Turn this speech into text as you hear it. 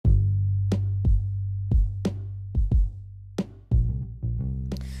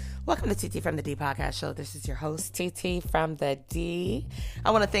Welcome to TT from the D podcast show. This is your host, TT from the D. I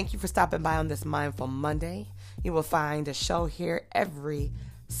want to thank you for stopping by on this Mindful Monday. You will find a show here every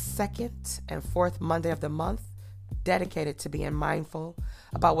second and fourth Monday of the month dedicated to being mindful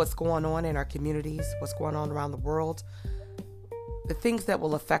about what's going on in our communities, what's going on around the world, the things that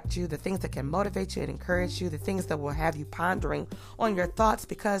will affect you, the things that can motivate you and encourage you, the things that will have you pondering on your thoughts,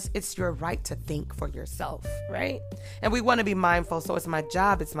 because it's your right to think for yourself, right? And we want to be mindful, so it's my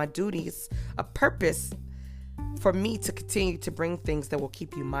job, it's my duties, a purpose for me to continue to bring things that will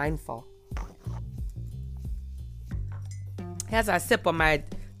keep you mindful. As I sip on my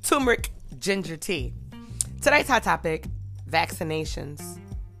turmeric ginger tea, today's hot topic, vaccinations.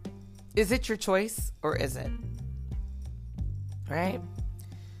 Is it your choice or is it? Right?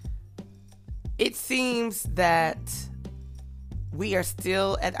 It seems that we are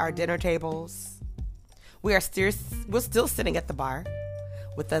still at our dinner tables. We're still sitting at the bar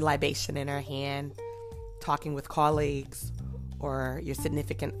with a libation in our hand, talking with colleagues or your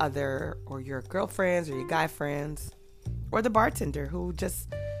significant other or your girlfriends or your guy friends or the bartender who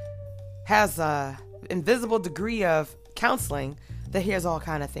just has a invisible degree of counseling that hears all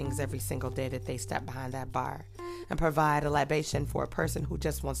kind of things every single day that they step behind that bar and provide a libation for a person who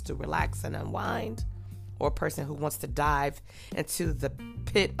just wants to relax and unwind, or a person who wants to dive into the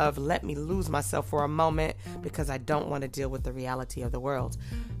pit of let me lose myself for a moment because I don't want to deal with the reality of the world.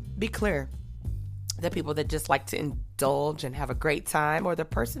 Be clear, the people that just like to indulge and have a great time, or the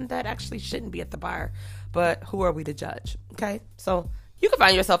person that actually shouldn't be at the bar, but who are we to judge? Okay, so you can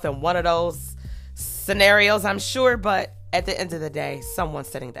find yourself in one of those scenarios, I'm sure, but at the end of the day, someone's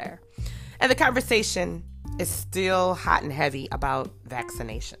sitting there. And the conversation is still hot and heavy about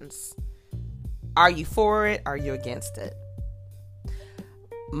vaccinations. Are you for it? Are you against it?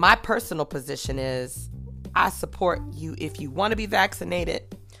 My personal position is I support you if you want to be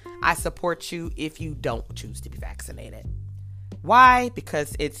vaccinated. I support you if you don't choose to be vaccinated. Why?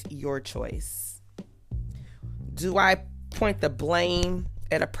 Because it's your choice. Do I point the blame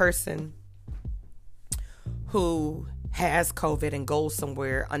at a person who has COVID and goes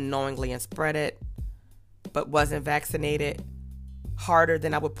somewhere unknowingly and spread it, but wasn't vaccinated, harder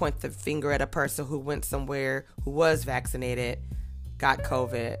than I would point the finger at a person who went somewhere, who was vaccinated, got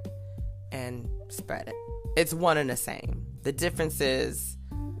COVID, and spread it? It's one and the same. The difference is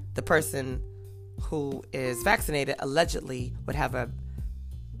the person who is vaccinated allegedly would have a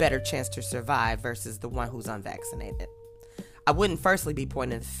better chance to survive versus the one who's unvaccinated. I wouldn't firstly be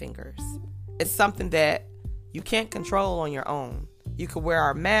pointing the fingers. It's something that you can't control on your own. You could wear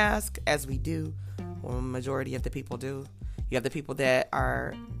our mask, as we do, or a majority of the people do. You have the people that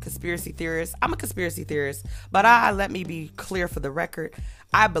are conspiracy theorists. I'm a conspiracy theorist, but let me be clear for the record.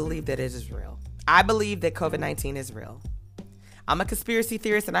 I believe that it is real. I believe that COVID-19 is real. I'm a conspiracy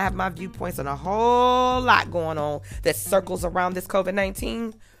theorist, and I have my viewpoints on a whole lot going on that circles around this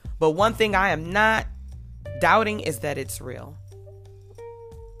COVID-19. But one thing I am not doubting is that it's real.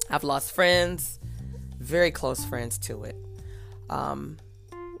 I've lost friends, very close friends to it.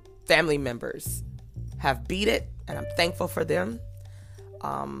 Family members have beat it, and I'm thankful for them.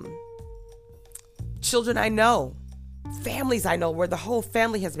 Children I know, families I know where the whole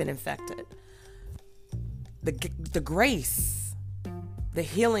family has been infected. The grace, the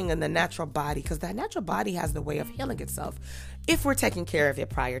healing in the natural body, because the natural body has the way of healing itself if we're taking care of it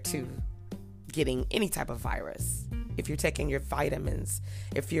prior to getting any type of virus. If you're taking your vitamins,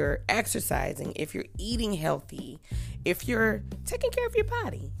 if you're exercising, if you're eating healthy, if you're taking care of your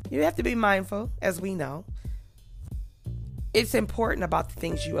body, you have to be mindful, as we know. It's important about the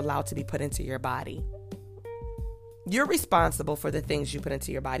things you allow to be put into your body. You're responsible for the things you put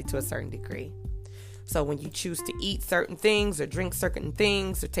into your body to a certain degree. So when you choose to eat certain things or drink certain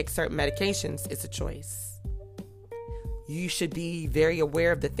things or take certain medications, it's a choice. You should be very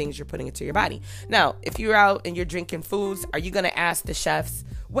aware of the things you're putting into your body. Now, if you're out and you're drinking foods, are you going to ask the chefs,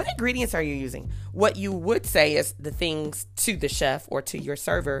 what ingredients are you using? What you would say is the things to the chef or to your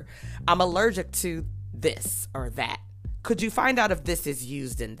server, I'm allergic to this or that. Could you find out if this is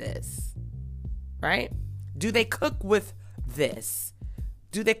used in this? Right? Do they cook with this?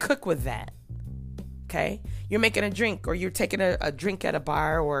 Do they cook with that? Okay, you're making a drink, or you're taking a drink at a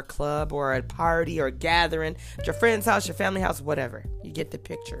bar or a club or a party or a gathering at your friend's house, your family house, whatever. You get the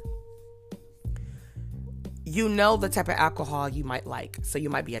picture. You know the type of alcohol you might like. So you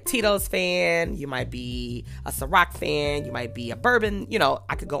might be a Tito's fan, you might be a Ciroc fan, you might be a bourbon. You know,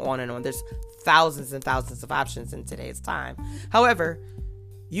 I could go on and on. There's thousands and thousands of options in today's time. However,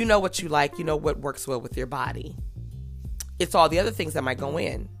 you know what you like. You know what works well with your body. It's all the other things that might go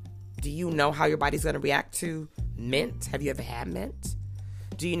in. Do you know how your body's going to react to mint? Have you ever had mint?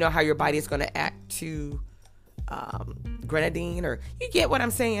 Do you know how your body is going to act to grenadine? Or you get what I'm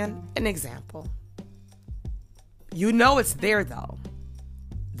saying? An example. You know it's there, though.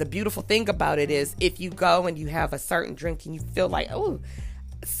 The beautiful thing about it is if you go and you have a certain drink and you feel like, oh,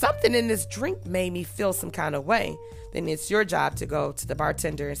 something in this drink made me feel some kind of way, then it's your job to go to the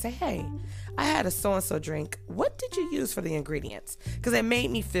bartender and say, hey, I had a so-and-so drink. What did you use for the ingredients? Because it made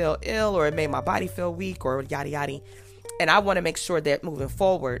me feel ill, or it made my body feel weak, or yada yada. And I want to make sure that moving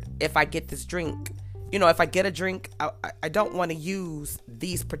forward, if I get this drink, if I get a drink, I don't want to use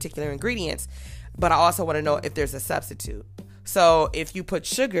these particular ingredients, but I also want to know if there's a substitute. So if you put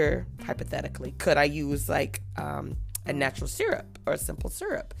sugar, hypothetically, could I use like a natural syrup or a simple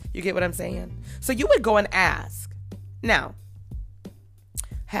syrup? You get what I'm saying? So you would go and ask. Now,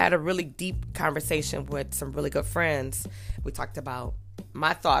 had a really deep conversation with some really good friends. We talked about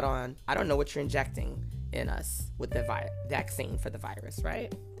my thought on, I don't know what you're injecting in us with the vaccine for the virus,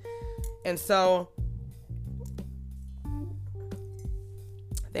 right? And so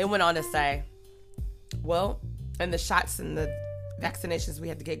they went on to say, well, and the shots and the vaccinations we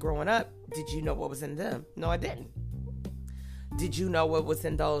had to get growing up, did you know what was in them? No, I didn't. Did you know what was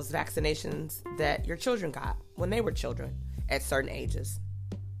in those vaccinations that your children got when they were children at certain ages?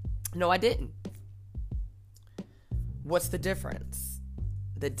 No, I didn't. What's the difference?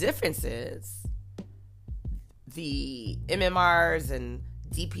 The difference is the MMRs and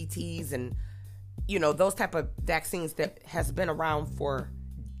DPTs and, those type of vaccines that has been around for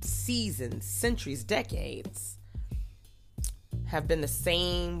seasons, centuries, decades, have been the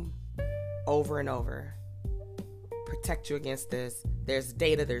same over and over. Protect you against this. There's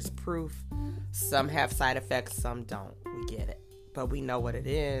data, there's proof. Some have side effects, some don't. We get it. But we know what it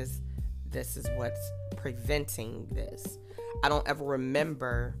is. This is what's preventing this. I don't ever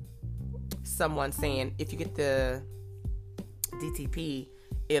remember someone saying, if you get the DTP,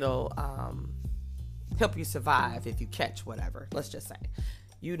 it'll help you survive if you catch whatever. Let's just say.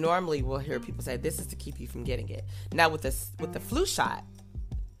 You normally will hear people say, this is to keep you from getting it. Now with the flu shot,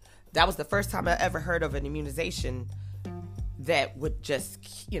 that was the first time I ever heard of an immunization that would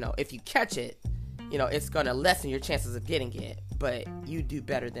just, if you catch it, it's going to lessen your chances of getting it, but you do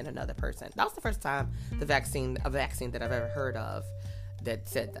better than another person. That was the first time a vaccine that I've ever heard of that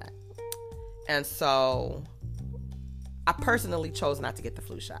said that. And so I personally chose not to get the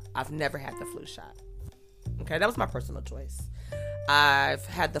flu shot. I've never had the flu shot. Okay, that was my personal choice. I've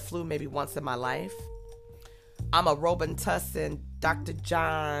had the flu maybe once in my life. I'm a Robitussin, Dr.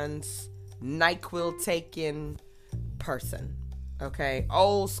 John's, NyQuil taking person. Okay,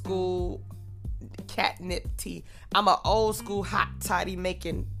 old school catnip tea. I'm an old school hot toddy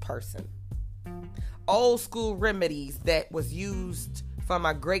making person. Old school remedies that was used from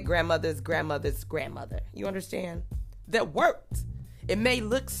my great grandmother's grandmother's grandmother. You understand? That worked. It may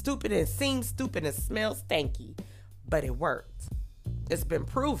look stupid and seem stupid and smell stanky, but it worked. It's been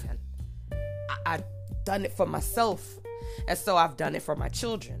proven. I've done it for myself, and so I've done it for my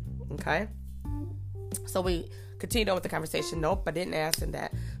children. Okay? So we continued on with the conversation. Nope, I didn't ask him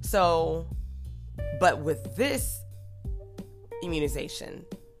that. So, but with this immunization,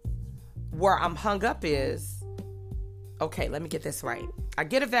 where I'm hung up is, okay, let me get this right. I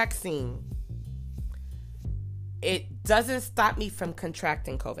get a vaccine. It doesn't stop me from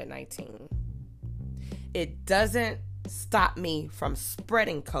contracting COVID-19. It doesn't stop me from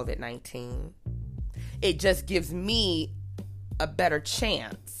spreading COVID-19. It just gives me a better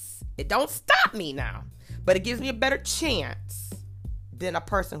chance. It don't stop me now, but it gives me a better chance than a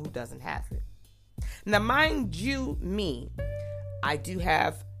person who doesn't have it. Now, mind you, I do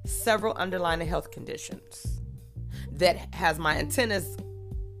have several underlying health conditions that has my antennas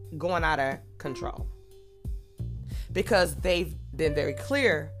going out of control, because they've been very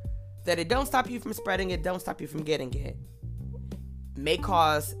clear that it don't stop you from spreading it, don't stop you from getting it. May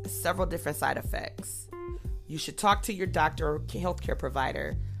cause several different side effects. You should talk to your doctor or healthcare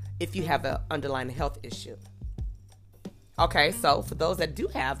provider if you have an underlying health issue. Okay, so for those that do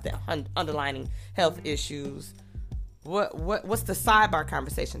have the underlying health issues, what's the sidebar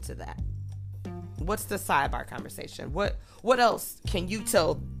conversation to that? What's the sidebar conversation? What else can you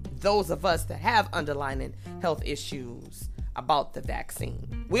tell those of us that have underlying health issues about the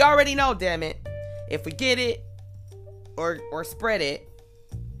vaccine? We already know, damn it. If we get it or spread it,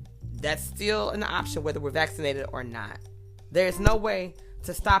 that's still an option whether we're vaccinated or not. There's no way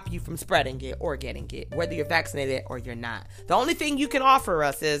to stop you from spreading it or getting it, whether you're vaccinated or you're not. The only thing you can offer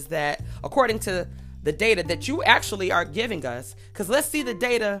us is that, according to the data that you actually are giving us, because let's see the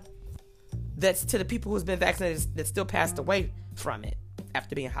data that's to the people who's been vaccinated that still passed away from it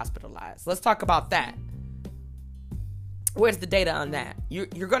after being hospitalized. Let's talk about that. Where's the data on that? You're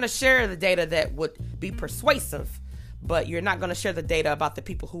going to share the data that would be persuasive, but you're not going to share the data about the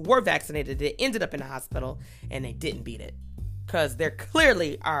people who were vaccinated that ended up in the hospital and they didn't beat it. Because there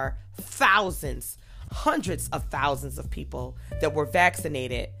clearly are thousands, hundreds of thousands of people that were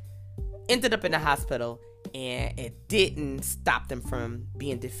vaccinated, ended up in the hospital, and it didn't stop them from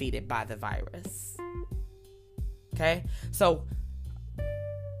being defeated by the virus. Okay? So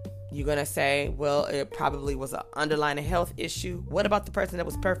you're going to say, well, it probably was an underlying health issue. What about the person that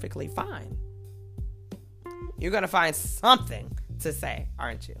was perfectly fine? You're going to find something to say,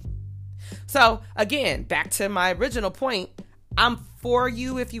 aren't you? So again, back to my original point, I'm for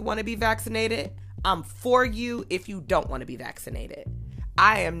you if you want to be vaccinated. I'm for you if you don't want to be vaccinated.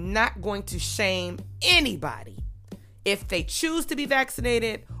 I am not going to shame anybody if they choose to be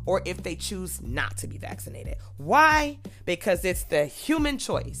vaccinated or if they choose not to be vaccinated. Why? Because it's the human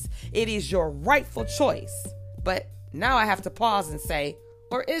choice. It is your rightful choice. But now I have to pause and say,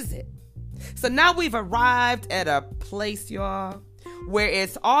 or is it? So now we've arrived at a place, y'all, where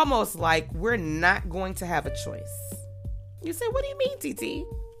it's almost like we're not going to have a choice. You say, what do you mean, TT?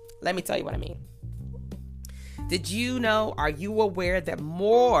 Let me tell you what I mean. Did you know, are you aware that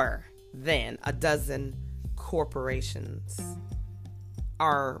more than a dozen corporations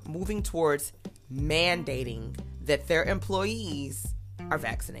are moving towards mandating that their employees are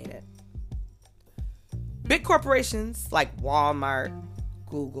vaccinated? Big corporations like Walmart,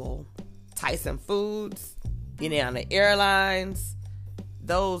 Google, Tyson Foods, United Airlines,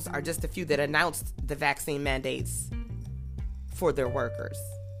 those are just a few that announced the vaccine mandates for their workers.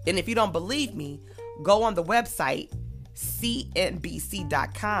 And if you don't believe me, go on the website cnbc.com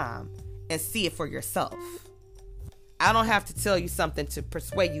and see it for yourself. I don't have to tell you something to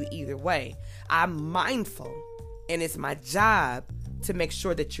persuade you either way. I'm mindful, and it's my job to make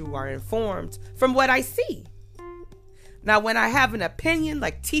sure that you are informed from what I see. Now, when I have an opinion,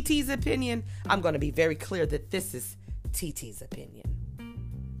 like TT's opinion, I'm going to be very clear that this is TT's opinion.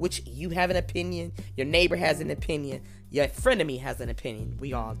 Which you have an opinion, your neighbor has an opinion, your friend of me has an opinion.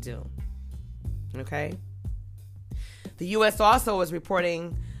 We all do. Okay? The U.S. also is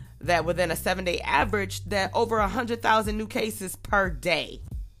reporting that within a 7-day average that over 100,000 new cases per day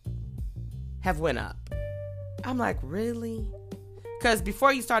have went up. I'm like, really? Because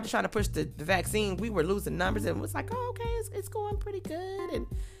before you started trying to push the vaccine, we were losing numbers and it was like, oh, okay, it's going pretty good. And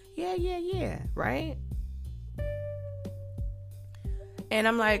yeah, right? And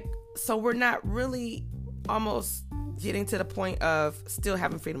I'm like, so we're not really almost getting to the point of still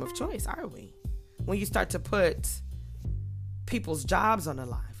having freedom of choice, are we? When you start to put people's jobs on the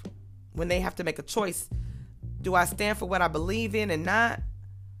line, when they have to make a choice, do I stand for what I believe in and not?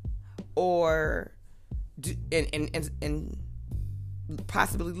 Or and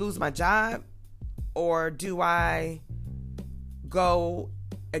possibly lose my job? Or do I go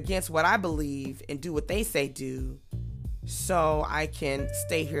against what I believe and do what they say do so I can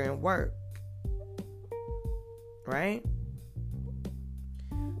stay here and work? Right?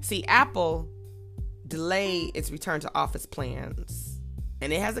 See, Apple delayed its return to office plans,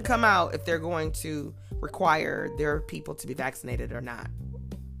 and it hasn't come out if they're going to require their people to be vaccinated or not.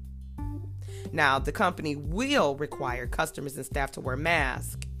 Now, the company will require customers and staff to wear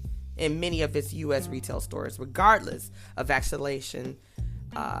masks in many of its U.S. retail stores, regardless of vaccination,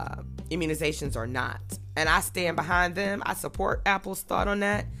 immunizations or not. And I stand behind them. I support Apple's thought on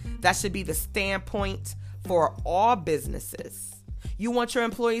that. That should be the standpoint for all businesses. You want your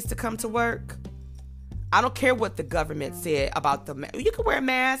employees to come to work? I don't care what the government said about the mask. You can wear a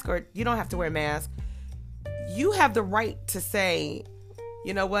mask or you don't have to wear a mask. You have the right to say,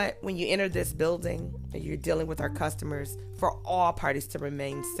 you know what, when you enter this building and you're dealing with our customers, for all parties to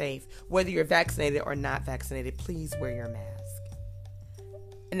remain safe, whether you're vaccinated or not vaccinated, please wear your mask.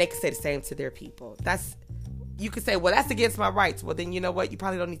 And they can say the same to their people. You could say, well, that's against my rights. Well, then you know what? You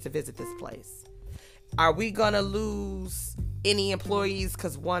probably don't need to visit this place. Are we going to lose any employees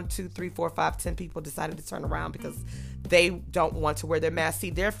because 1, 2, 3, 4, 5, 10 people decided to turn around because they don't want to wear their mask? See,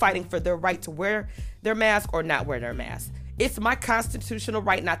 they're fighting for their right to wear their mask or not wear their mask. It's my constitutional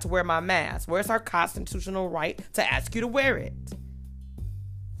right not to wear my mask. Where's our constitutional right to ask you to wear it?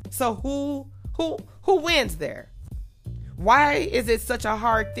 So who wins there? Why is it such a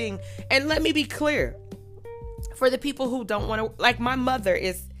hard thing? And let me be clear. For the people who don't want to, like my mother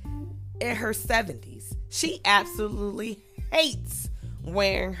is in her 70s. She absolutely hates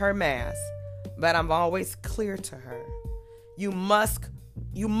wearing her mask. But I'm always clear to her. You must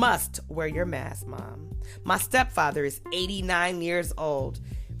wear your mask, Mom. My stepfather is 89 years old,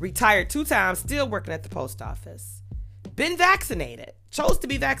 retired 2 times, still working at the post office. Been vaccinated, chose to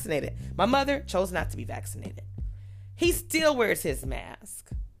be vaccinated. My mother chose not to be vaccinated. He still wears his mask.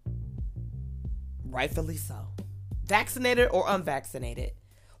 Rightfully so. Vaccinated or unvaccinated.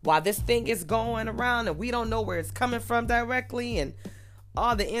 While this thing is going around and we don't know where it's coming from directly and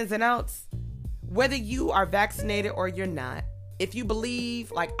all the ins and outs, whether you are vaccinated or you're not, if you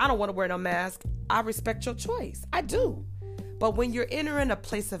believe, like, I don't want to wear no mask, I respect your choice. I do. But when you're entering a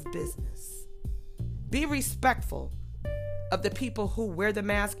place of business, be respectful of the people who wear the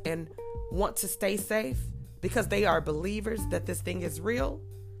mask and want to stay safe because they are believers that this thing is real.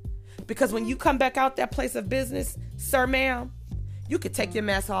 Because when you come back out that place of business, sir, ma'am, you could take your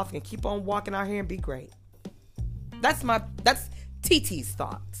mask off and keep on walking out here and be great. That's TT's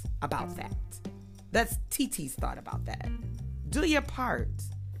thoughts about that. That's TT's thought about that. Do your part.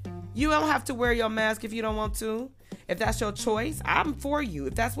 You don't have to wear your mask if you don't want to. If that's your choice, I'm for you.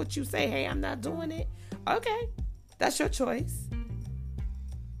 If that's what you say, hey, I'm not doing it. Okay, that's your choice.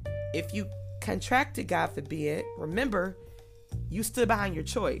 If you contracted, God forbid, remember, you stood behind your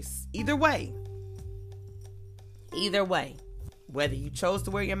choice. Either way, whether you chose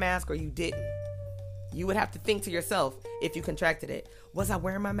to wear your mask or you didn't, you would have to think to yourself, if you contracted it, was I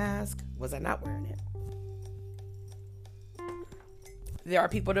wearing my mask? Was I not wearing it? There are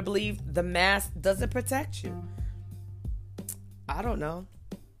people that believe the mask doesn't protect you. I don't know.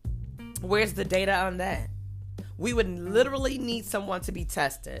 Where's the data on that? We would literally need someone to be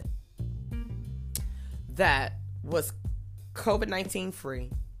tested that was COVID-19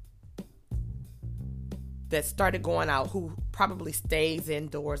 free, that started going out, who probably stays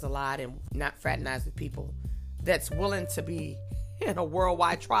indoors a lot and not fraternize with people, that's willing to be in a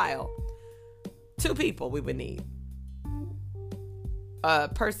worldwide trial. 2 people we would need. A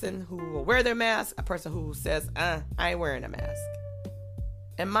person who will wear their mask, a person who says, I ain't wearing a mask.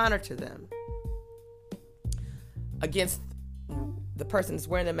 And monitor them against the person that's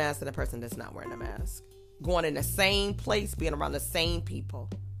wearing the mask and the person that's not wearing a mask. Going in the same place, being around the same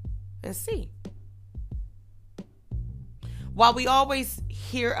people, and see. While we always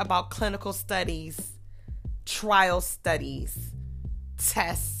hear about clinical studies, trial studies,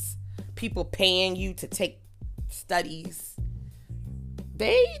 tests, people paying you to take studies,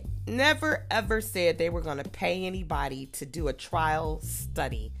 they never ever said they were going to pay anybody to do a trial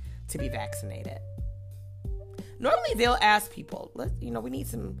study to be vaccinated. Normally they'll ask people, we need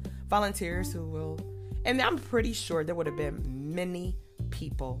some volunteers who will, and I'm pretty sure there would have been many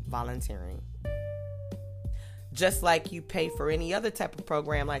people volunteering. Just like you pay for any other type of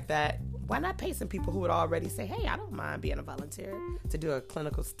program like that, why not pay some people who would already say, hey, I don't mind being a volunteer to do a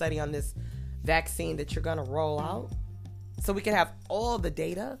clinical study on this vaccine that you're going to roll out, so we can have all the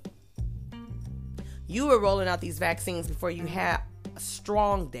data. You were rolling out these vaccines before you had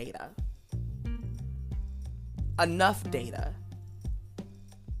strong data, enough data,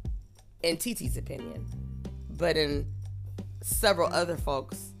 in TT's opinion, but in several other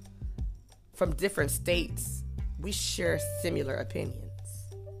folks from different states, we share similar opinions.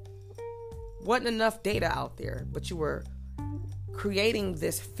 Wasn't enough data out there, but you were creating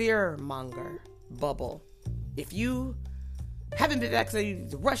this fear monger bubble. If you haven't been vaccinated, you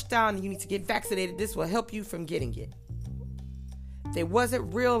need to rush down and you need to get vaccinated. This will help you from getting it. They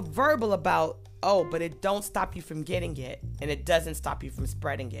wasn't real verbal about, but it don't stop you from getting it, and it doesn't stop you from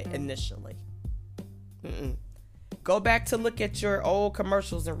spreading it initially. Go back to look at your old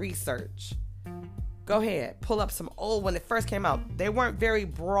commercials and research. Go ahead, pull up some old, when it first came out. They weren't very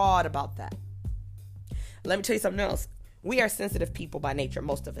broad about that. Let me tell you something else. We are sensitive people by nature,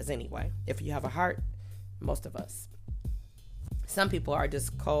 most of us anyway. If you have a heart, most of us. Some people are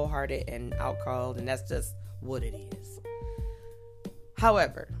just cold-hearted and out-cold, and that's just what it is.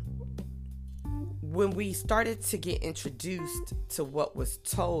 However, when we started to get introduced to what was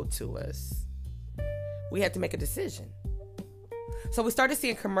told to us, we had to make a decision. So we started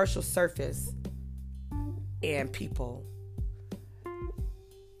seeing commercials surface and people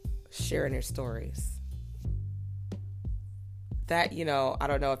sharing their stories. That, I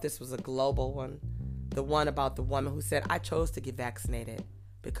don't know if this was a global one. The one about the woman who said, I chose to get vaccinated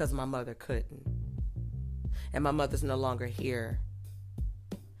because my mother couldn't. And my mother's no longer here.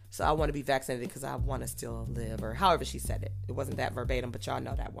 So I want to be vaccinated because I want to still live. Or however she said it. It wasn't that verbatim, but y'all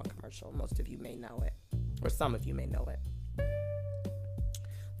know that one commercial. Most of you may know it. Or some of you may know it.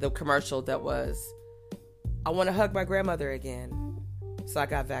 The commercial that was, I want to hug my grandmother again. So I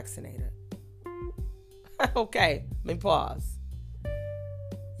got vaccinated. Okay, let me pause.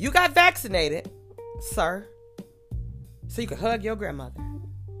 You got vaccinated, sir, so you could hug your grandmother.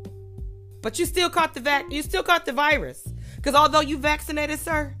 But you still caught the virus. Because although you vaccinated,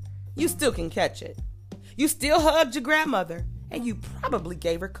 sir, you still can catch it. You still hugged your grandmother, and you probably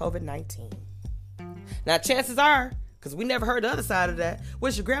gave her COVID-19. Now, chances are, because we never heard the other side of that.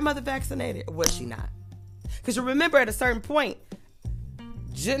 Was your grandmother vaccinated or was she not? Because you remember at a certain point,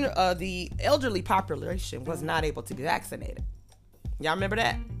 the elderly population was not able to be vaccinated. Y'all remember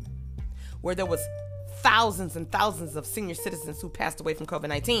that? Where there was thousands and thousands of senior citizens who passed away from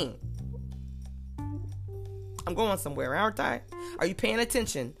COVID-19. I'm going somewhere, aren't I? Are you paying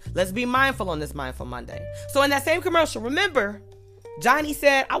attention? Let's be mindful on this Mindful Monday. So in that same commercial, remember, Johnny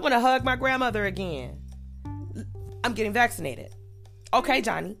said, I want to hug my grandmother again. I'm getting vaccinated. Okay,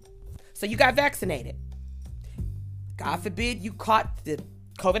 Johnny. So you got vaccinated. God forbid you caught the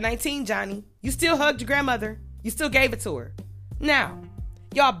COVID-19, Johnny. You still hugged your grandmother. You still gave it to her. Now,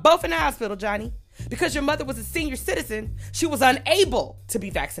 y'all both in the hospital, Johnny. Because your mother was a senior citizen, she was unable to be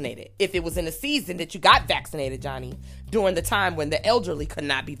vaccinated. If it was in the season that you got vaccinated, Johnny, during the time when the elderly could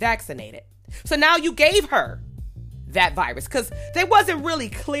not be vaccinated. So now you gave her that virus. Because they wasn't really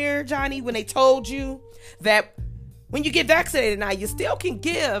clear, Johnny, when they told you that when you get vaccinated now, you still can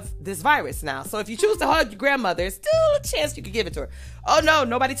give this virus now. So if you choose to hug your grandmother, there's still a chance you could give it to her. Oh, no,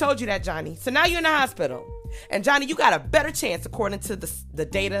 nobody told you that, Johnny. So now you're in the hospital. And, Johnny, you got a better chance, according to the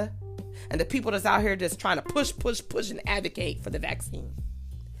data and the people that's out here just trying to push and advocate for the vaccine.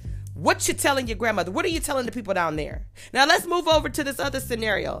 What you telling your grandmother? What are you telling the people down there? Now, let's move over to this other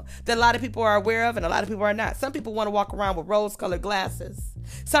scenario that a lot of people are aware of and a lot of people are not. Some people want to walk around with rose-colored glasses.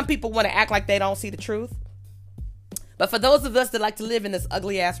 Some people want to act like they don't see the truth. But for those of us that like to live in this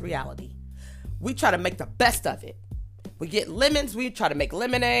ugly-ass reality, we try to make the best of it. We get lemons, we try to make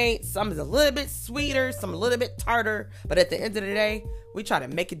lemonade. Some is a little bit sweeter, some a little bit tartar. But at the end of the day, we try to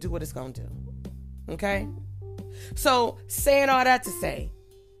make it do what it's going to do. Okay? So, saying all that to say,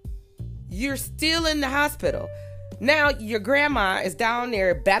 you're still in the hospital. Now, your grandma is down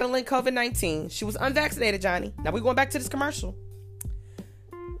there battling COVID-19. She was unvaccinated, Johnny. Now, we're going back to this commercial.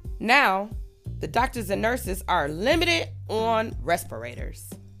 Now, the doctors and nurses are limited on respirators.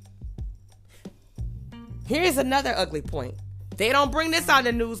 Here's another ugly point. They don't bring this on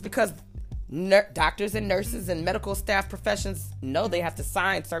the news because doctors and nurses and medical staff professions know they have to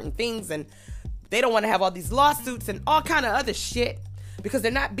sign certain things and they don't want to have all these lawsuits and all kind of other shit because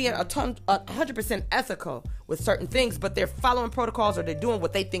they're not being 100% ethical with certain things, but they're following protocols or they're doing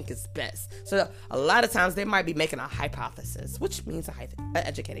what they think is best. So a lot of times they might be making a hypothesis, which means an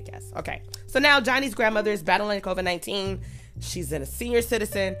educated guess. Okay, so now Johnny's grandmother is battling COVID-19. She's a senior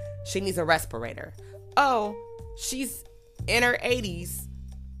citizen. She needs a respirator. Oh, she's in her 80s.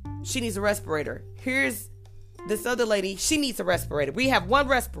 She needs a respirator. Here's this other lady. She needs a respirator. We have one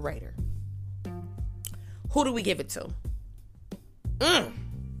respirator. Who do we give it to?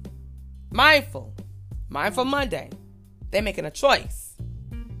 Mindful Monday. They're making a choice.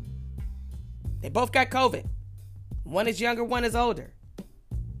 They both got COVID. One is younger, one is older.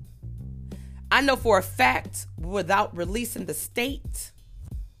 I know for a fact, without releasing the state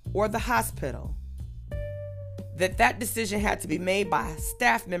or the hospital, that decision had to be made by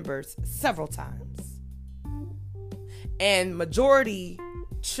staff members several times. And majority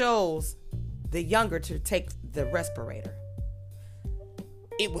chose the younger to take the respirator.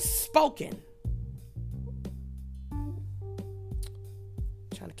 It was spoken.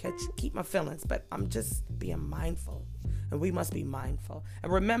 Trying to keep my feelings, but I'm just being mindful. And we must be mindful.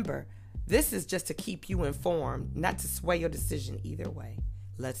 And remember, this is just to keep you informed, not to sway your decision either way.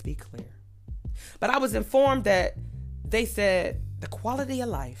 Let's be clear. But I was informed that they said the quality of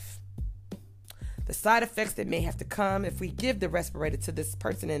life, the side effects that may have to come if we give the respirator to this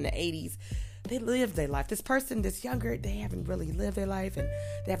person in the 80s, they lived their life. This person that's younger, they haven't really lived their life and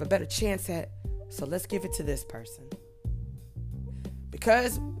they have a better chance at, so let's give it to this person.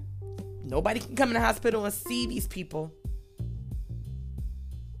 Because nobody can come in the hospital and see these people.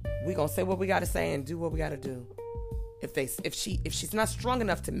 We're going to say what we got to say and do what we got to do. If she's not strong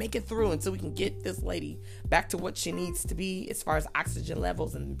enough to make it through until we can get this lady back to what she needs to be as far as oxygen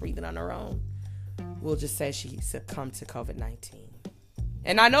levels and breathing on her own, we'll just say she succumbed to COVID-19.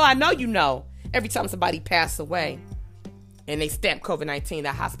 And I know you know, every time somebody passes away and they stamp COVID-19,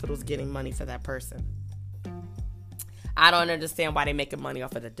 the hospital's getting money for that person. I don't understand why they're making money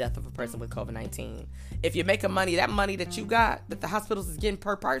off of the death of a person with COVID-19. If you're making money, that money that you got, that the hospitals is getting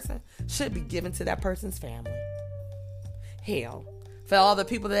per person, should be given to that person's family. Hell, for all the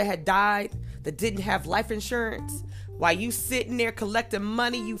people that had died that didn't have life insurance, while you sitting there collecting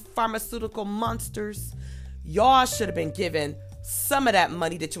money, you pharmaceutical monsters, y'all should have been given some of that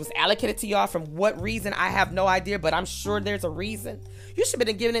money that was allocated to y'all. From what reason, I have no idea, but I'm sure there's a reason. You should have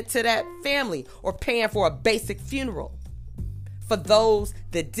been giving it to that family or paying for a basic funeral for those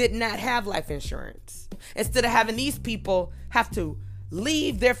that did not have life insurance. Instead of having these people have to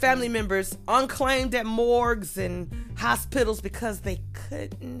leave their family members unclaimed at morgues and hospitals because they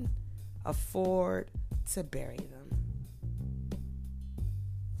couldn't afford to bury them.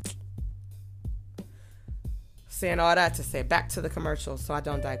 Saying all that to say, back to the commercials so I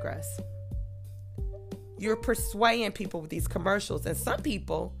don't digress. You're persuading people with these commercials, and some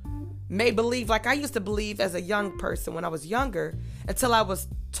people may believe, like I used to believe as a young person when I was younger, until I was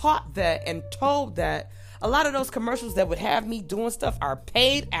taught that and told that a lot of those commercials that would have me doing stuff are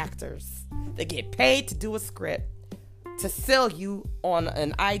paid actors. They get paid to do a script to sell you on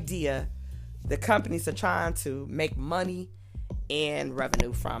an idea the companies are trying to make money and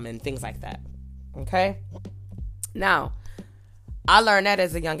revenue from and things like that. Okay? Now, I learned that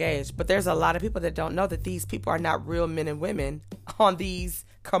as a young age, but there's a lot of people that don't know that these people are not real men and women on these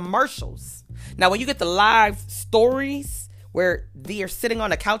commercials. Now, when you get the live stories where they are sitting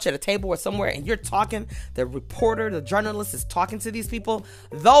on a couch at a table or somewhere and you're talking, the reporter, the journalist is talking to these people,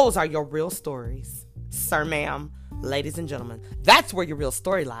 those are your real stories, sir, ma'am, ladies and gentlemen. That's where your real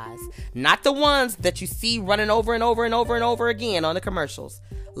story lies, not the ones that you see running over and over and over and over again on the commercials.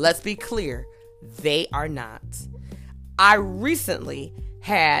 Let's be clear, they are not. I recently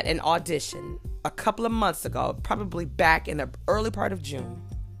had an audition a couple of months ago, probably back in the early part of June,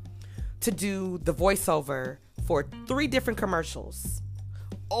 to do the voiceover for 3 different commercials.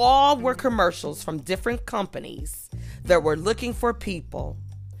 All were commercials from different companies that were looking for people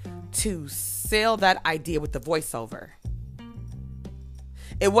to sell that idea with the voiceover.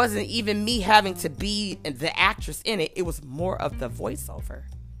 It wasn't even me having to be the actress in it. It was more of the voiceover.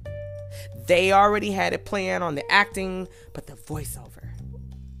 They already had it planned on the acting, but the voiceover.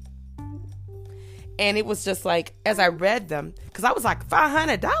 And it was just like, as I read them, because I was like,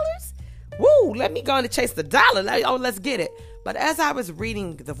 $500? Woo, let me go and chase the dollar. Let's get it. But as I was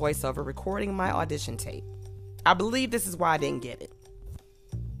reading the voiceover, recording my audition tape, I believe this is why I didn't get it.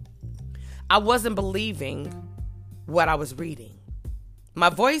 I wasn't believing what I was reading. My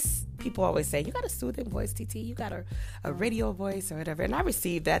voice, people always say, you got a soothing voice, TT. You got a radio voice or whatever. And I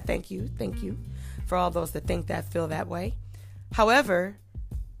received that. Thank you. Thank you for all those that think that, feel that way. However,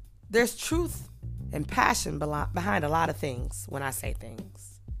 there's truth and passion behind a lot of things when I say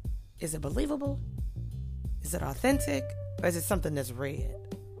things. Is it believable? Is it authentic? Or is it something that's read?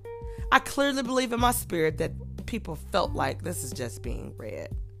 I clearly believe in my spirit that people felt like this is just being read.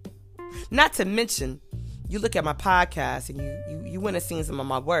 Not to mention, you look at my podcast and you went and seen some of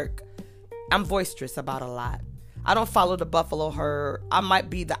my work. I'm boisterous about a lot. I don't follow the buffalo herd. I might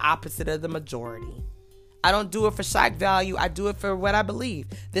be the opposite of the majority. I don't do it for shock value. I do it for what I believe.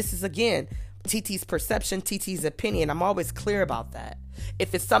 This is, again, TT's perception, TT's opinion. I'm always clear about that.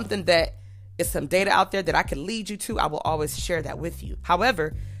 If it's something that is some data out there that I can lead you to, I will always share that with you.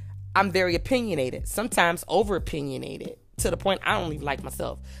 However, I'm very opinionated, sometimes over opinionated, to the point I don't even like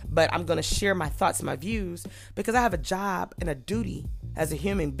myself. But I'm going to share my thoughts, my views, because I have a job and a duty as a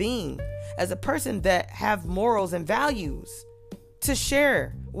human being, as a person that have morals and values, to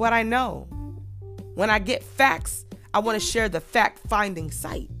share what I know. When I get facts, I want to share the fact-finding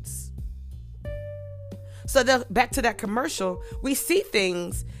sites. So back to that commercial, we see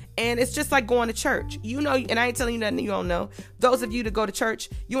things, and it's just like going to church. You know, and I ain't telling you nothing you don't know. Those of you that go to church,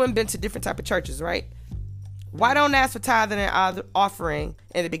 you ain't been to different type of churches, right? Why don't ask for tithing and offering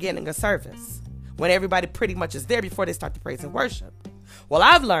in the beginning of service when everybody pretty much is there before they start the praise and worship? Well,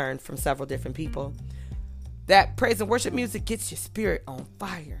 I've learned from several different people that praise and worship music gets your spirit on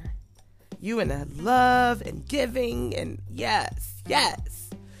fire. You in the love and giving and yes.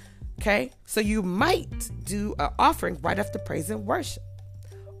 Okay? So you might do an offering right after praise and worship.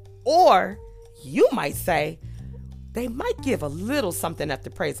 Or you might say, they might give a little something after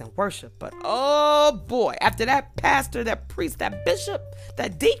praise and worship, but oh boy, after that pastor, that priest, that bishop,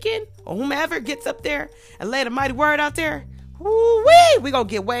 that deacon, or whomever gets up there and lay the mighty word out there, we're going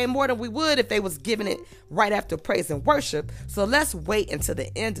to get way more than we would if they was giving it right after praise and worship. So let's wait until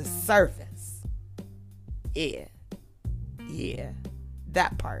the end of service. Yeah,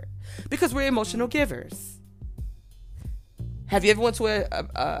 that part. Because we're emotional givers. Have you ever went to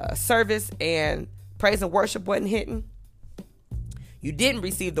a service and praise and worship wasn't hitting? You didn't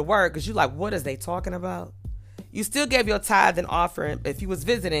receive the word because you're like, what is they talking about? You still gave your tithe and offering. If you was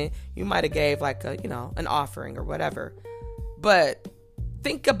visiting, you might have gave like an offering or whatever. But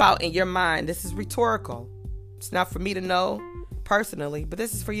think about in your mind, this is rhetorical. It's not for me to know personally, but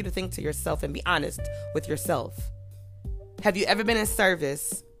this is for you to think to yourself and be honest with yourself. Have you ever been in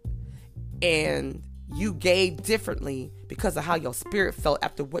service and you gave differently because of how your spirit felt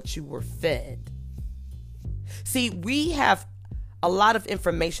after what you were fed? See, we have a lot of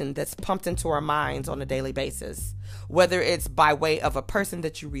information that's pumped into our minds on a daily basis, whether it's by way of a person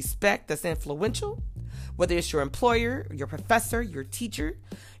that you respect that's influential, whether it's your employer, your professor, your teacher,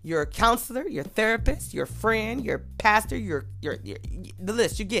 your counselor, your therapist, your friend, your pastor, your the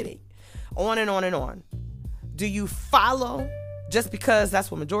list, you get it. On and on and on. Do you follow just because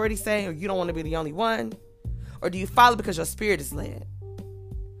that's what majority say, or you don't want to be the only one? Or do you follow because your spirit is led?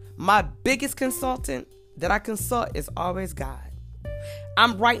 My biggest consultant that I consult is always God.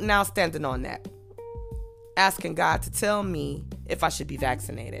 I'm right now standing on that, asking God to tell me if I should be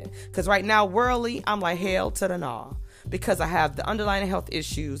vaccinated. Because right now, worldly, I'm like, hell to the no. Because I have the underlying health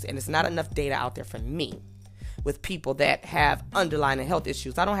issues, and it's not enough data out there for me with people that have underlying health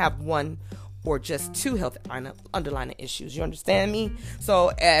issues. I don't have one or just two health underlying issues. You understand me? So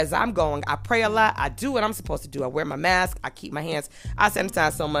as I'm going, I pray a lot. I do what I'm supposed to do. I wear my mask. I keep my hands. I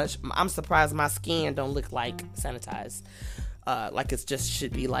sanitize so much. I'm surprised my skin don't look like sanitized. Like it just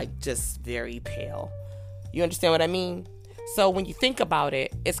should be like just very pale. You understand what I mean? So when you think about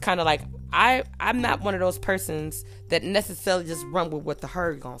it, it's kind of like I'm not one of those persons that necessarily just run with what the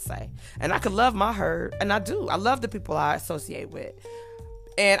herd gonna say. And I could love my herd, and I do. I love the people I associate with.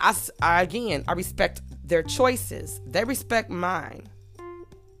 And I respect their choices. They respect mine.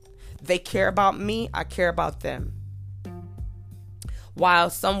 They care about me. I care about them. While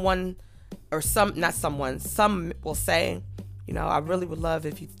some will say, I really would love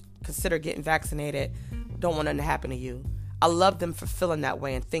if you consider getting vaccinated. Don't want nothing to happen to you. I love them for feeling that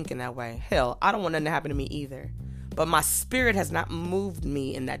way and thinking that way. Hell, I don't want nothing to happen to me either. But my spirit has not moved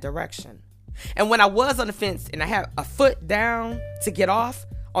me in that direction. And when I was on the fence and I had a foot down to get off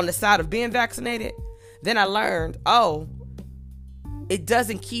on the side of being vaccinated, then I learned, it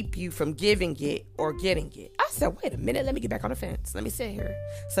doesn't keep you from giving it or getting it. I said, wait a minute, let me get back on the fence. Let me sit here.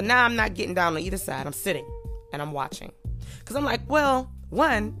 So now I'm not getting down on either side. I'm sitting and I'm watching. Because I'm like, well,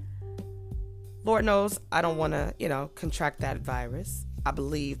 one, Lord knows I don't want to, contract that virus. I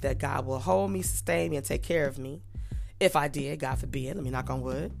believe that God will hold me, sustain me, and take care of me. If I did, God forbid, let me knock on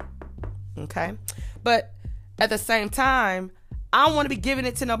wood. Okay? But at the same time, I don't want to be giving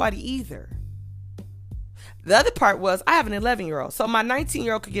it to nobody either. The other part was I have an 11-year-old. So my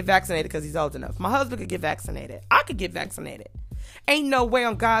 19-year-old could get vaccinated because he's old enough. My husband could get vaccinated. I could get vaccinated. Ain't no way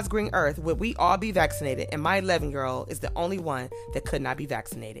on God's green earth would we all be vaccinated, and my 11-year-old is the only one that could not be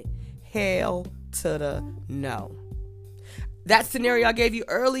vaccinated. Hell to the no. That scenario I gave you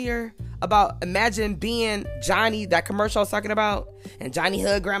earlier about imagine being Johnny, that commercial I was talking about, and Johnny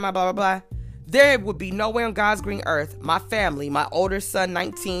Hood, grandma, blah, blah, blah. There would be no way on God's green earth my family, my older son,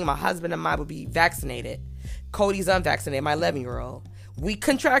 19, my husband and I would be vaccinated. Cody's unvaccinated, my 11-year-old. We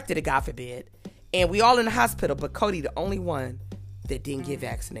contracted it, God forbid, and we all in the hospital, but Cody the only one that didn't get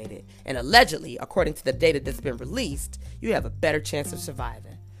vaccinated. And allegedly, according to the data that's been released, you have a better chance of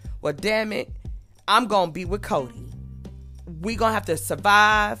surviving. Well, damn it, I'm going to be with Cody. We're going to have to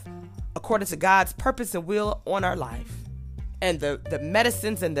survive according to God's purpose and will on our life. And the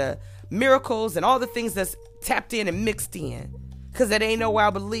medicines and the miracles and all the things that's tapped in and mixed in. Because there ain't no way I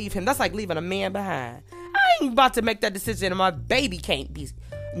would leave him. That's like leaving a man behind. I ain't about to make that decision and my baby can't be.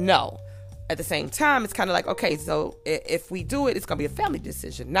 No. At the same time, it's kind of like, okay, so if we do it, it's going to be a family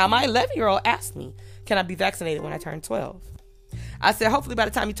decision. Now, my 11-year-old asked me, can I be vaccinated when I turn 12? I said, hopefully by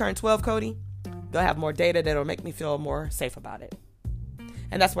the time you turn 12, Cody, they'll have more data that'll make me feel more safe about it.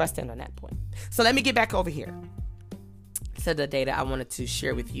 And that's where I stand on that point. So let me get back over here to the data I wanted to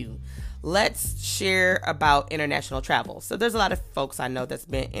share with you. Let's share about international travel. So there's a lot of folks I know that's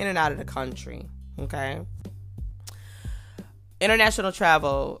been in and out of the country. Okay. International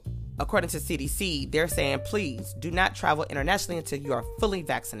travel, according to CDC, they're saying, please do not travel internationally until you are fully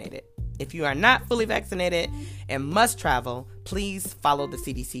vaccinated. If you are not fully vaccinated and must travel, please follow the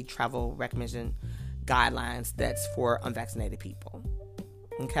CDC travel recommendation guidelines that's for unvaccinated people.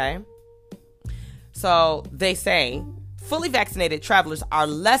 Okay? So they say fully vaccinated travelers are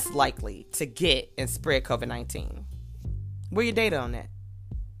less likely to get and spread COVID-19. Where your data on that?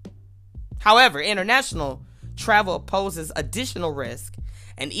 However, international travel poses additional risk,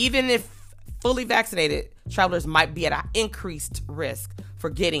 and even if fully vaccinated, travelers might be at an increased risk for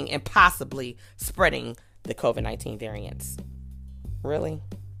getting and possibly spreading the COVID-19 variants. Really?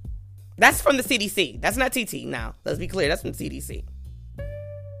 That's from the CDC. That's not TT now. Let's be clear. That's from the CDC.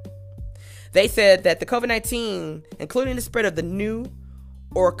 They said that the COVID-19, including the spread of the new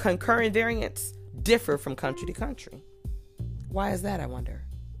or concurrent variants, differ from country to country. Why is that, I wonder?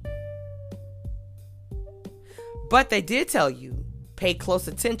 But they did tell you, pay close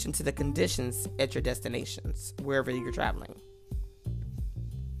attention to the conditions at your destinations, wherever you're traveling.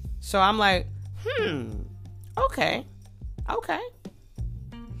 So I'm like, okay. Okay.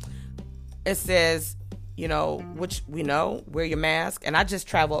 It says, which we know, wear your mask. And I just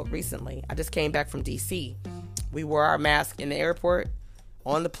traveled recently. I just came back from DC. We wore our mask in the airport,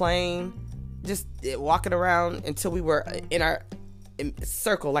 on the plane, just walking around until we were in our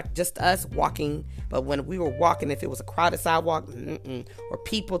circle, like just us walking. But when we were walking, if it was a crowded sidewalk,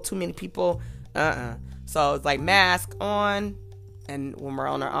 or too many people, So it's like mask on, and when we're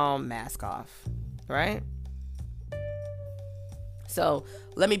on our own, mask off, right? So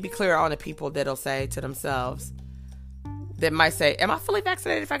let me be clear on the people that'll say to themselves, that might say, am I fully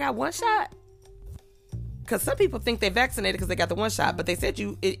vaccinated if I got one shot? Because some people think they're vaccinated because they got the one shot, but they said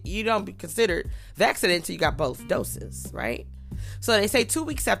you don't be considered vaccinated until you got both doses, right? So they say 2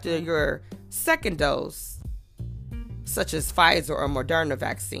 weeks after your second dose, such as Pfizer or Moderna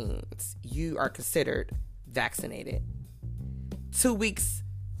vaccines, you are considered vaccinated. 2 weeks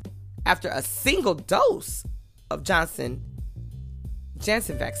after a single dose of Janssen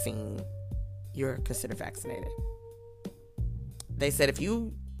vaccine, you're considered vaccinated. They said if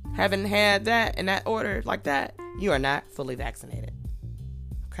you haven't had that in that order like that, you are not fully vaccinated.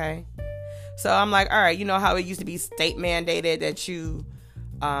 Okay? So I'm like, all right, you know how it used to be state mandated that you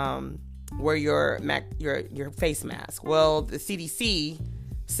wear your face mask. Well, the CDC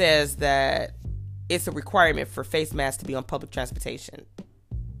says that it's a requirement for face masks to be on public transportation.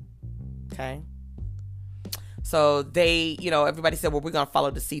 Okay? So they, everybody said, well, we're going to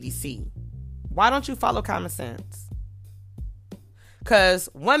follow the CDC. Why don't you follow common sense? Because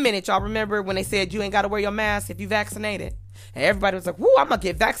 1 minute, y'all remember when they said you ain't got to wear your mask if you vaccinated? And everybody was like, woo, I'm going to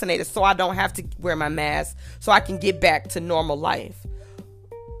get vaccinated so I don't have to wear my mask so I can get back to normal life.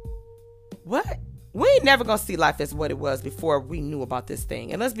 What? We ain't never going to see life as what it was before we knew about this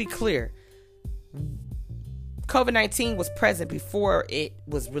thing. And let's be clear. COVID-19 was present before it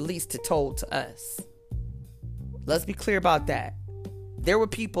was released told to us. Let's be clear about that. There were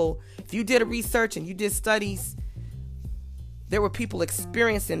people, if you did a research and you did studies, there were people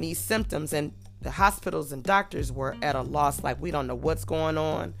experiencing these symptoms, and the hospitals and doctors were at a loss, like, we don't know what's going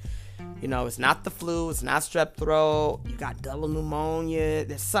on. It's not the flu, it's not strep throat, you got double pneumonia,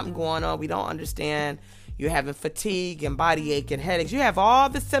 there's something going on we don't understand. You're having fatigue and body ache and headaches. You have all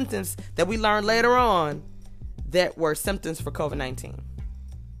the symptoms that we learned later on that were symptoms for COVID-19.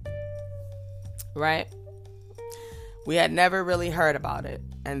 Right? We had never really heard about it.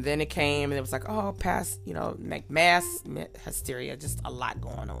 And then it came and it was like, like mass hysteria, just a lot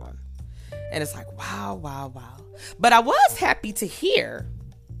going on. And it's like, wow. But I was happy to hear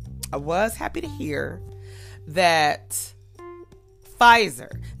that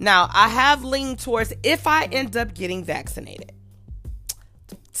Pfizer. Now, I have leaned towards, if I end up getting vaccinated,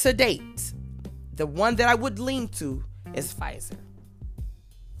 to date, the one that I would lean to is Pfizer.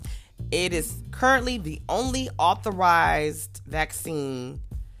 It is currently the only authorized vaccine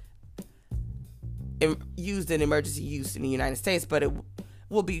used in emergency use in the United States, but it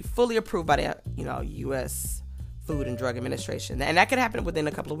will be fully approved by the U.S. Food and Drug Administration. And that could happen within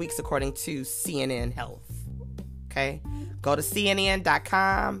a couple of weeks, according to CNN Health. Okay? Go to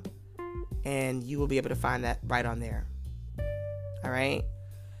CNN.com and you will be able to find that right on there. All right?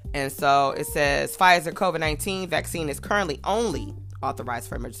 And so it says Pfizer COVID-19 vaccine is currently only authorized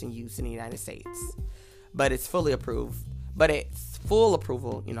for emergency use in the United States, but it's fully approved. But its full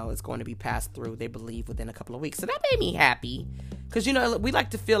approval, is going to be passed through, they believe, within a couple of weeks. So that made me happy because, we like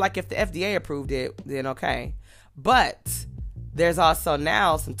to feel like if the FDA approved it, then okay. But there's also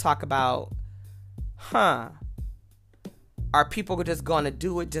now some talk about, are people just going to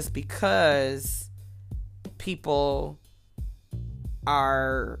do it just because people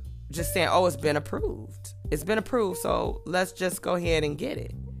are just saying, oh, it's been approved. It's been approved, so let's just go ahead and get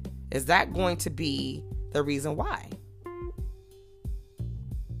it. Is that going to be the reason why?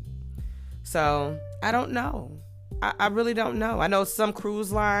 So, I don't know. I really don't know. I know some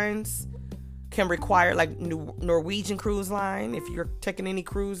cruise lines can require, like Norwegian Cruise Line, if you're taking any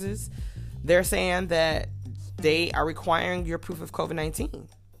cruises, they're saying that they are requiring your proof of COVID-19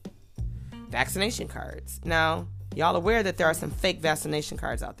 vaccination cards. Now, y'all aware that there are some fake vaccination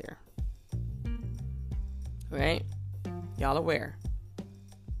cards out there? Right? Y'all aware?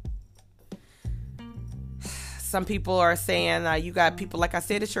 Some people are saying you got people, like I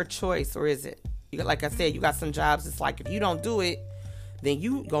said, it's your choice, or is it? Like I said, you got some jobs. It's like if you don't do it, then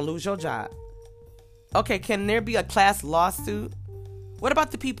you gonna lose your job. Okay, can there be a class lawsuit? What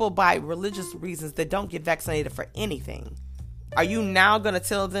about the people by religious reasons that don't get vaccinated for anything? Are you now gonna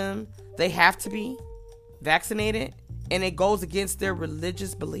tell them they have to be vaccinated and it goes against their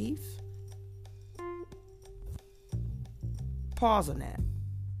religious belief? Pause on that.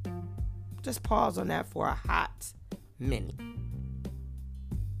 Just pause on that for a hot many.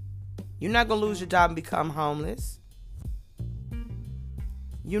 You're not going to lose your job and become homeless.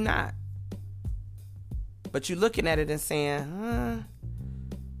 You're not. But you're looking at it and saying,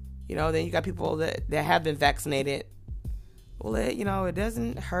 then you got people that have been vaccinated. Well, it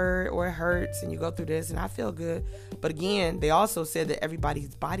doesn't hurt or it hurts and you go through this and I feel good. But again, they also said that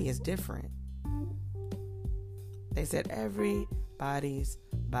everybody's body is different. They said everybody's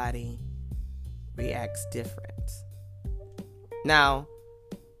body reacts different. Now,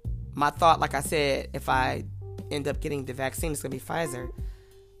 my thought, like I said, if I end up getting the vaccine, it's going to be Pfizer.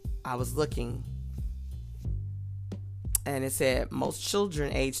 I was looking and it said most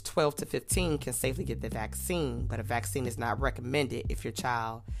children aged 12 to 15 can safely get the vaccine, but a vaccine is not recommended if your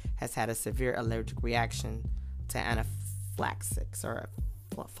child has had a severe allergic reaction to anaphylaxis or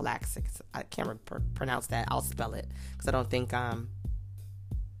phylaxis. I can't pronounce that. I'll spell it because I don't think I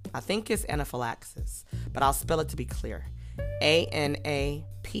think it's anaphylaxis, but I'll spell it to be clear. ANAPHYLAX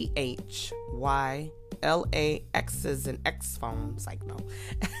is an X phone. It's like, no.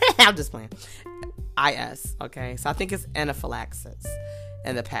 I'm just playing. IS, okay? So I think it's anaphylaxis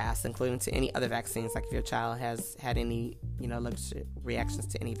in the past, including to any other vaccines, like if your child has had any, allergic reactions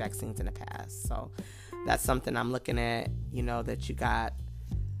to any vaccines in the past. So that's something I'm looking at, that you got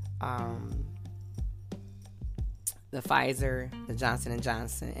the Pfizer, the Johnson &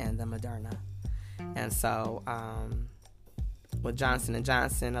 Johnson, and the Moderna. And so with Johnson &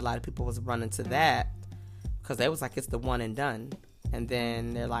 Johnson, a lot of people was running to that because they was like, it's the one and done. And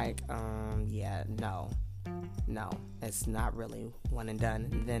then they're like, no, it's not really one and done.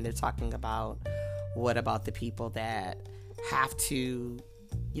 And then they're talking about, what about the people that have to,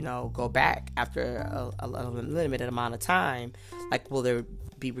 go back after a limited amount of time? Like, will there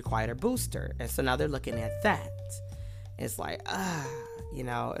be required a booster? And so now they're looking at that. It's like,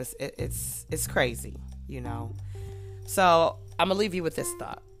 it's crazy, So I'm going to leave you with this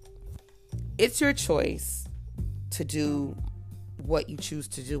thought. It's your choice to do what you choose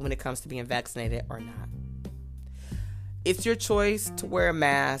to do when it comes to being vaccinated or not. It's your choice to wear a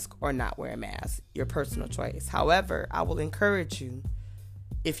mask or not wear a mask. Your personal choice. However, I will encourage you,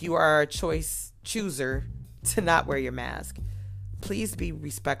 if you are a choice chooser, to not wear your mask. Please be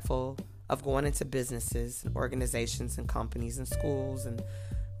respectful of going into businesses and organizations and companies and schools and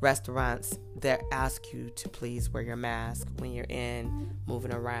restaurants that ask you to please wear your mask when you're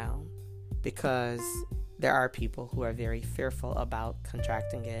moving around, because there are people who are very fearful about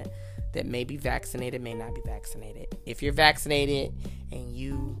contracting it, that may be vaccinated, may not be vaccinated. If you're vaccinated and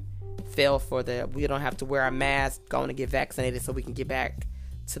you fell for we don't have to wear a mask, going to get vaccinated so we can get back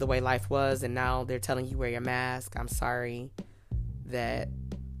to the way life was, and now they're telling you wear your mask, I'm sorry that,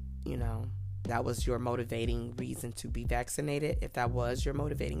 that was your motivating reason to be vaccinated. If that was your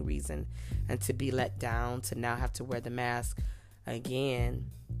motivating reason, and to be let down to now have to wear the mask again,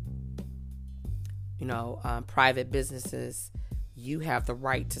 private businesses, you have the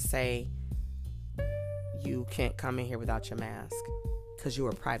right to say you can't come in here without your mask because you're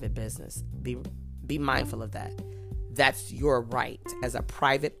a private business. Be mindful of that. That's your right as a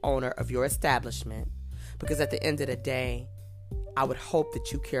private owner of your establishment, because at the end of the day, I would hope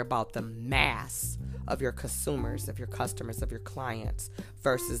that you care about the mass of your consumers, of your customers, of your clients,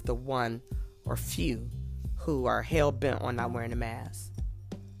 versus the one or few who are hell-bent on not wearing a mask.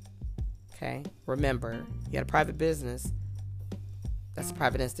 Okay? Remember, you got a private business. That's a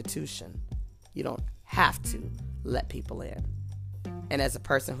private institution. You don't have to let people in. And as a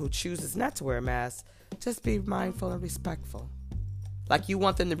person who chooses not to wear a mask, just be mindful and respectful. Like you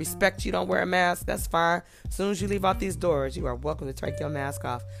want them to respect you, don't wear a mask, that's fine. As soon as you leave out these doors, you are welcome to take your mask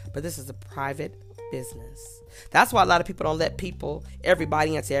off. But this is a private business. That's why a lot of people don't let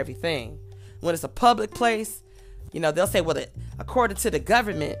everybody into everything. When it's a public place, they'll say, well, according to the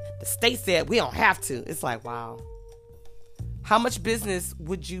government, the state said we don't have to. It's like, wow. How much business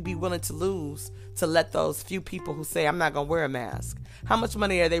would you be willing to lose to let those few people who say, I'm not going to wear a mask? How much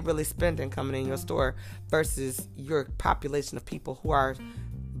money are they really spending coming in your store versus your population of people who are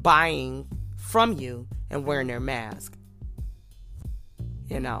buying from you and wearing their mask?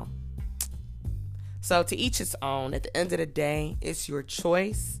 So to each its own. At the end of the day, it's your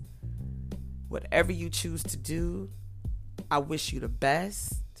choice. Whatever you choose to do, I wish you the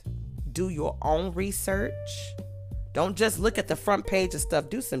best. Do your own research. Don't just look at the front page of stuff.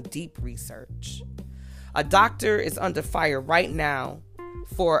 Do some deep research. A doctor is under fire right now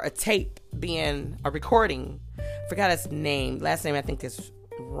for a tape being a recording. I forgot his name. Last name I think is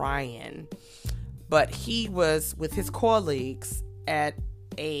Ryan. But he was with his colleagues at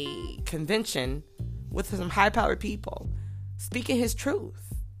a convention with some high-powered people, speaking his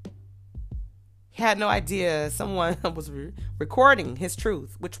truth. He had no idea someone was recording his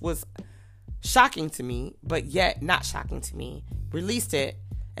truth, which was shocking to me, but yet not shocking to me. Released it,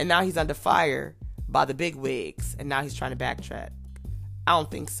 and now he's under fire by the big wigs, and now he's trying to backtrack. I don't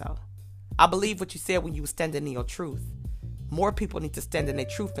think so. I believe what you said when you were standing in your truth. More people need to stand in their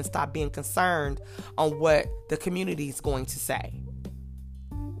truth and stop being concerned on what the community is going to say.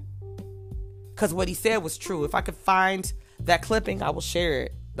 Because what he said was true. If I could find that clipping, I will share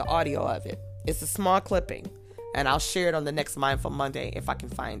it, the audio of it. It's a small clipping, and I'll share it on the next Mindful Monday if I can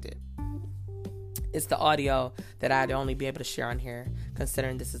find it. It's the audio that I'd only be able to share on here,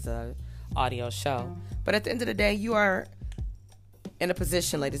 considering this is a audio show. But at the end of the day, you are in a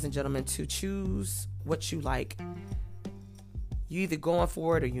position, ladies and gentlemen, to choose what you like. You either going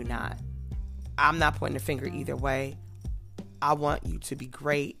for it or you're not. I'm not pointing a finger either way. I want you to be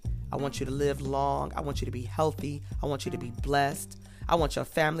great. I want you to live long. I want you to be healthy. I want you to be blessed. I want your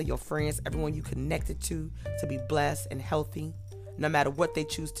family, your friends, everyone you connected to be blessed and healthy. No matter what they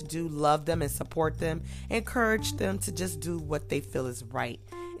choose to do, love them and support them. Encourage them to just do what they feel is right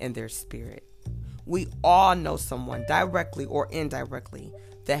in their spirit. We all know someone, directly or indirectly,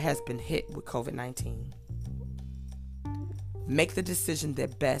 that has been hit with COVID-19. Make the decision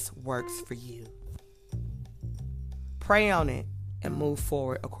that best works for you. Pray on it and move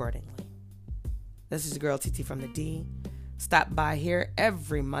forward accordingly. This is your girl TT from the D. Stop by here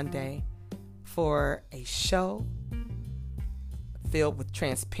every Monday for a show filled with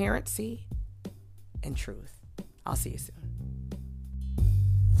transparency and truth. I'll see you soon.